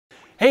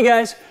Hey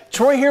guys,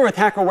 Troy here with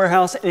Hacker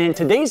Warehouse, and in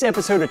today's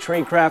episode of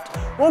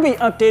Tradecraft, we'll be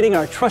updating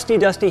our trusty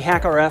dusty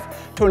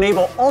HackRF to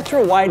enable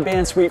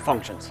ultra-wideband sweep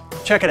functions.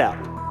 Check it out.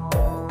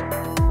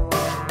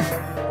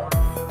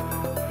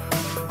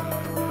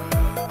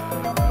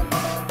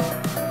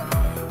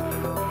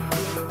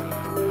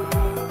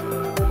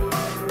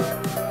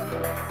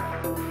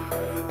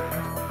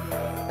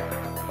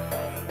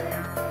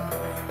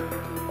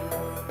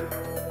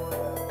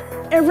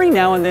 Every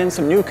now and then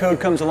some new code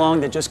comes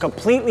along that just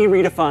completely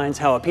redefines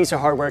how a piece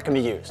of hardware can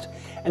be used.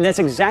 And that's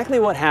exactly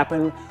what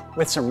happened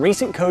with some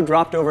recent code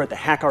dropped over at the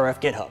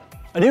HackRF GitHub.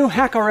 A new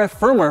HackRF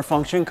firmware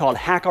function called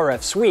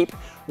HackRF Sweep,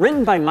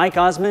 written by Mike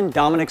Osmond,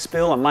 Dominic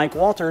Spill, and Mike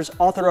Walters,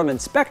 author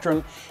of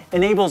Spectrum,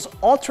 enables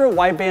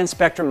ultra-wideband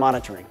spectrum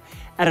monitoring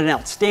at an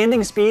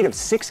outstanding speed of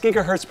 6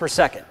 GHz per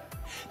second.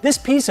 This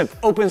piece of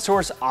open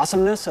source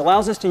awesomeness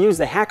allows us to use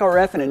the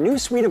HackRF in a new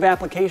suite of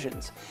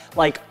applications,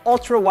 like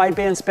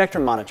ultra-wideband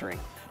spectrum monitoring,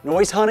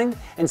 noise hunting,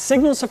 and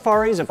signal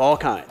safaris of all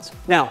kinds.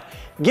 Now,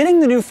 getting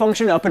the new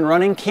function up and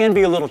running can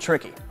be a little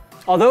tricky.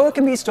 Although it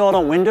can be installed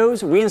on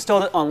Windows, we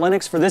installed it on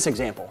Linux for this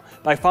example,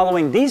 by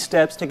following these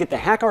steps to get the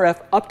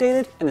HackRF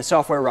updated and the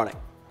software running.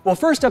 We'll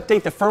first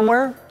update the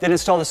firmware, then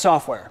install the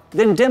software,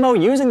 then demo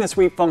using the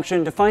sweep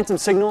function to find some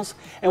signals,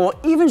 and we'll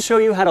even show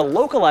you how to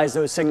localize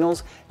those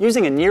signals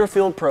using a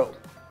near-field probe.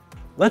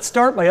 Let's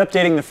start by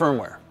updating the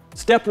firmware.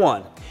 Step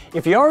 1.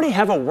 If you already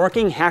have a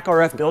working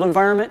HackRF build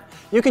environment,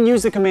 you can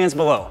use the commands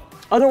below.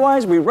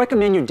 Otherwise, we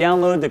recommend you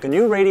download the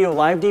GNU Radio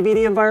Live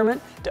DVD environment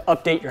to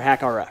update your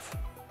HackRF.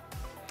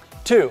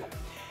 2.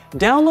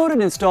 Download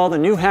and install the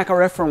new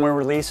HackRF firmware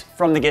release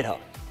from the GitHub.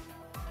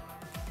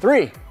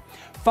 3.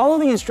 Follow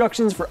the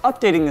instructions for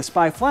updating the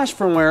SPI Flash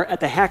firmware at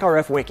the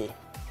HackRF wiki.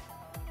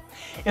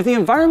 If the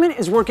environment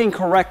is working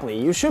correctly,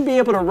 you should be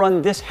able to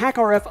run this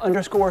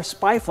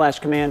HackRF_SPI Flash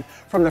command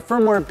from the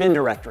firmware bin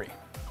directory.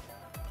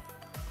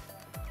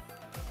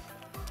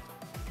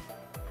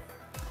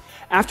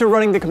 After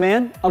running the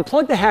command,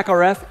 unplug the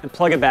HackRF and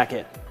plug it back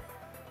in.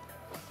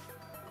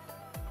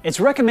 It's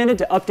recommended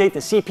to update the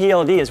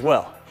CPLD as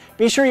well.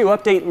 Be sure you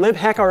update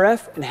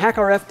libHackRF and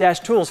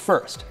HackRF-tools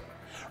first.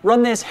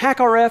 Run this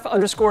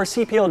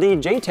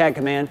HackRF_CPLD JTAG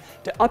command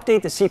to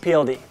update the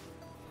CPLD.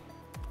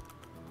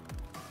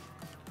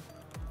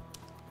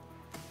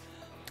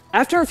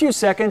 After a few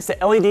seconds, the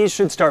LEDs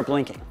should start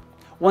blinking.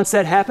 Once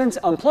that happens,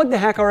 unplug the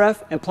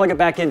HackRF and plug it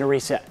back in to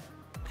reset.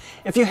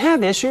 If you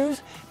have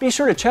issues, be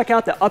sure to check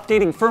out the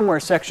updating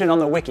firmware section on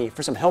the wiki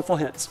for some helpful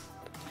hints.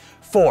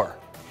 4.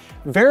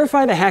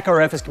 Verify the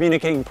HackRF is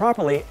communicating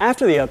properly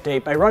after the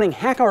update by running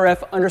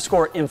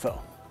HackRF_info.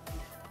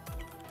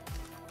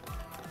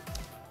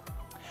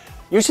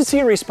 You should see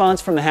a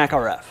response from the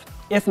HackRF.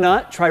 If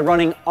not, try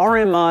running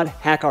rmmod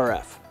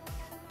HackRF.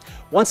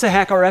 Once the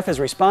HackRF is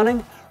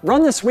responding,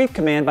 run the sweep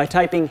command by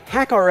typing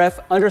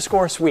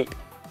HackRF_sweep.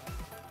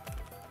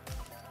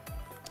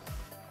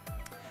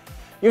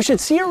 You should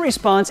see a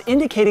response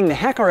indicating the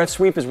HackRF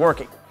sweep is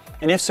working,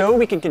 and if so,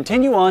 we can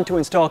continue on to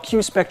install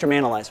QSpectrum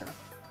Analyzer.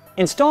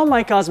 Install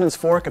Mike Osmond's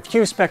fork of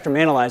QSpectrum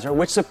Analyzer,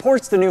 which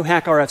supports the new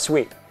HackRF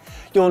sweep.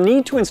 You'll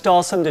need to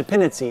install some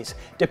dependencies,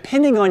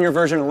 depending on your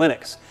version of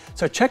Linux,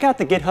 so check out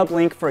the GitHub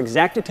link for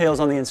exact details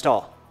on the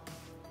install.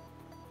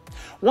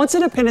 Once the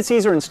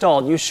dependencies are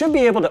installed, you should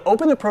be able to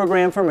open the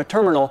program from a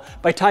terminal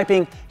by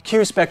typing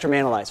QSpectrum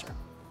Analyzer.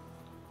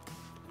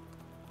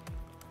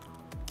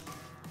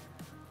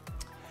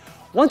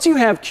 Once you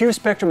have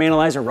QSpectrum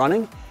Analyzer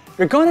running,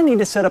 you're going to need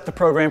to set up the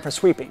program for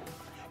sweeping.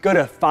 Go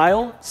to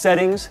File,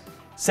 Settings,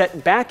 Set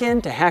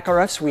Backend to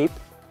HackRF Sweep,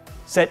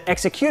 set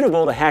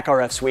Executable to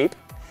HackRF Sweep,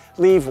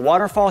 leave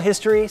waterfall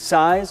history,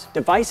 size,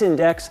 device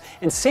index,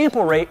 and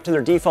sample rate to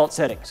their default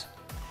settings.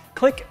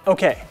 Click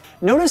OK.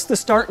 Notice the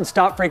start and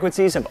stop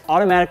frequencies have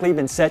automatically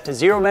been set to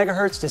 0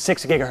 MHz to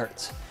 6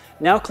 GHz.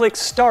 Now click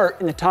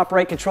Start in the top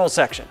right control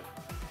section.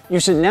 You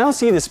should now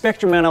see the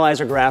Spectrum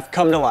Analyzer graph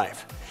come to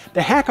life.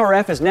 The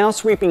HackRF is now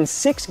sweeping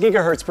 6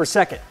 GHz per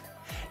second.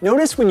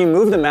 Notice when you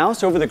move the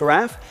mouse over the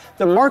graph,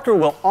 the marker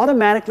will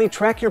automatically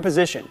track your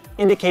position,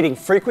 indicating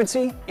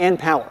frequency and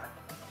power.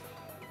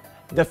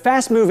 The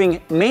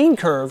fast-moving main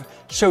curve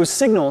shows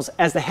signals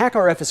as the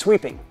HackRF is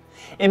sweeping.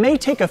 It may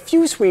take a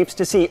few sweeps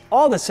to see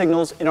all the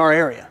signals in our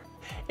area.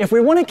 If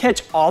we want to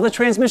catch all the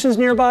transmissions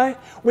nearby,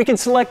 we can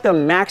select the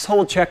Max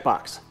Hold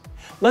checkbox.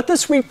 Let the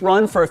sweep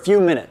run for a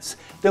few minutes,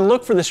 then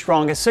look for the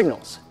strongest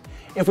signals.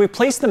 If we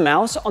place the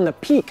mouse on the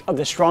peak of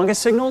the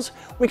strongest signals,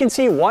 we can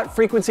see what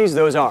frequencies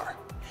those are.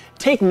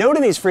 Take note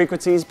of these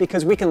frequencies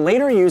because we can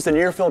later use the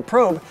near-field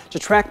probe to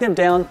track them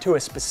down to a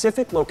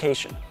specific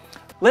location.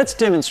 Let's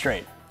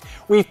demonstrate.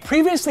 We've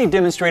previously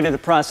demonstrated the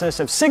process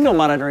of signal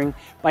monitoring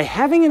by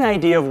having an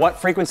idea of what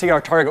frequency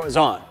our target was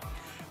on.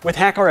 With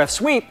HackRF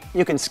Sweep,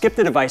 you can skip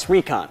the device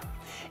recon.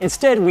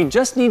 Instead, we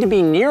just need to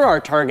be near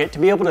our target to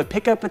be able to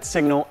pick up its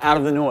signal out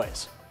of the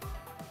noise.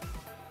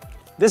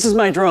 This is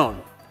my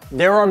drone.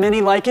 There are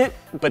many like it,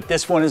 but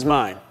this one is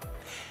mine.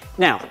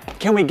 Now,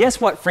 can we guess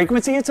what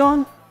frequency it's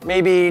on?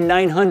 Maybe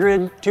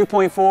 900,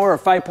 2.4, or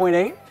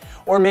 5.8?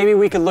 Or maybe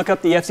we could look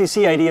up the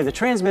FCC ID of the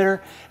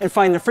transmitter and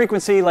find the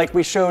frequency like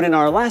we showed in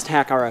our last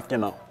HackRF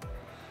demo.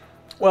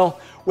 Well,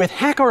 with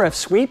HackRF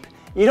sweep,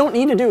 you don't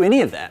need to do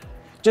any of that.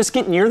 Just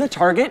get near the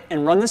target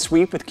and run the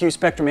sweep with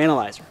Q-Spectrum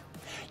Analyzer.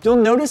 You'll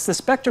notice the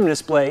spectrum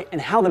display and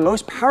how the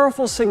most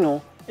powerful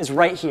signal is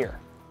right here.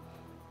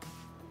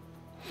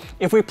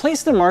 If we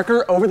place the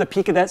marker over the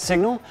peak of that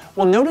signal,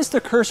 we'll notice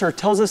the cursor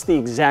tells us the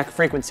exact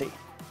frequency.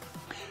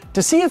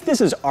 To see if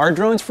this is our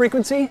drone's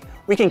frequency,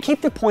 we can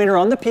keep the pointer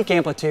on the peak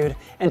amplitude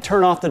and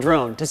turn off the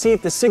drone to see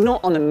if the signal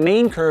on the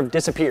main curve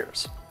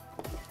disappears.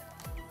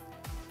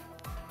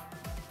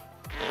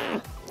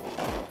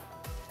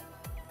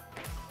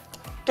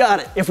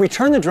 Got it. If we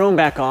turn the drone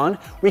back on,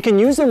 we can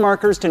use the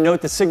markers to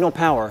note the signal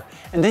power,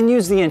 and then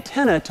use the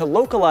antenna to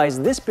localize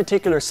this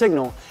particular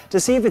signal to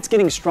see if it's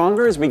getting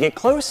stronger as we get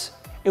close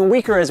and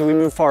weaker as we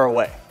move far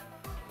away.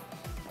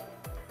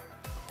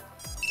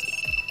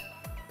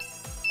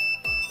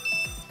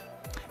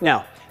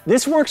 Now,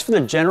 this works for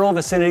the general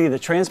vicinity of the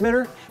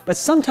transmitter, but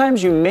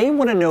sometimes you may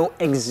want to know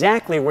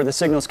exactly where the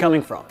signal is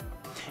coming from.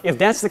 If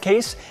that's the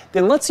case,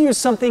 then let's use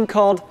something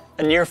called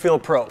a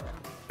near-field probe.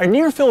 A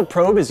near-field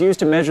probe is used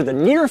to measure the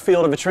near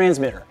field of a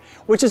transmitter,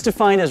 which is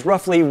defined as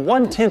roughly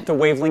 1/10 the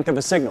wavelength of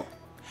a signal.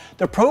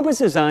 The probe is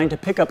designed to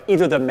pick up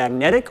either the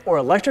magnetic or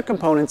electric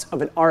components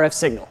of an RF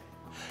signal.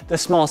 The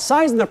small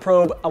size of the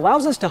probe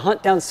allows us to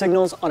hunt down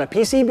signals on a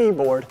PCB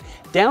board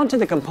down to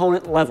the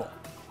component level.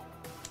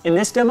 In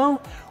this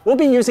demo, we'll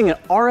be using an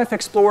RF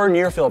Explorer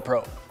near-field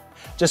probe.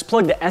 Just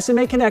plug the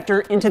SMA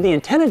connector into the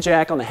antenna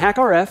jack on the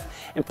HackRF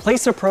and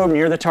place the probe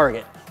near the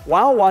target,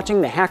 while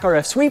watching the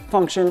HackRF sweep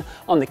function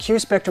on the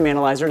Q-Spectrum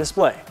Analyzer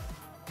display.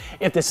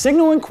 If the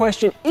signal in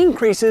question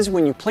increases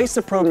when you place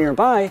the probe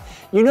nearby,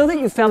 you know that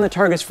you've found the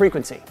target's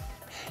frequency.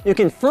 You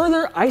can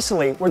further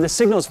isolate where the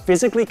signal is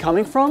physically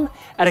coming from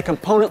at a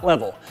component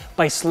level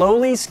by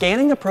slowly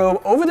scanning the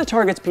probe over the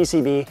target's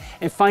PCB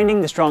and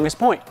finding the strongest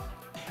point.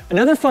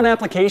 Another fun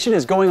application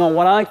is going on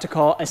what I like to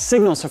call a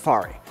signal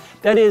safari.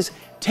 That is,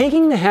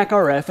 taking the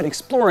HackRF and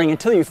exploring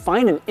until you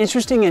find an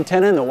interesting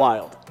antenna in the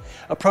wild.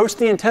 Approach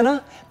the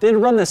antenna, then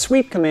run the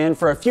sweep command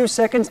for a few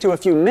seconds to a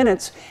few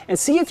minutes and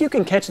see if you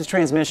can catch the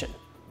transmission.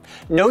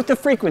 Note the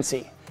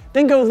frequency,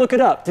 then go look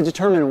it up to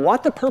determine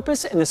what the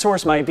purpose and the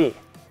source might be.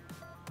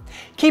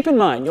 Keep in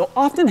mind, you'll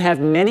often have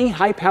many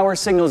high-power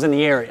signals in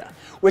the area,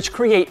 which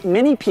create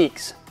many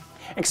peaks,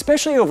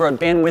 especially over a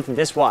bandwidth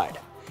this wide.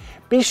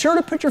 Be sure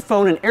to put your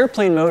phone in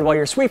airplane mode while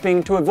you're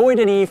sweeping to avoid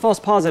any false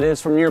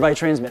positives from nearby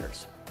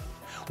transmitters.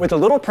 With a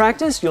little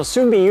practice, you'll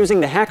soon be using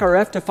the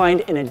HackRF to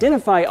find and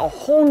identify a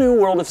whole new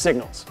world of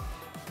signals.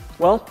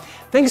 Well,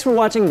 thanks for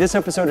watching this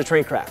episode of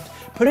Tradecraft.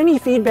 Put any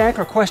feedback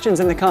or questions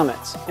in the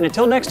comments. And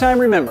until next time,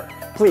 remember,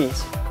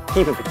 please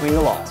keep it between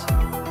the laws.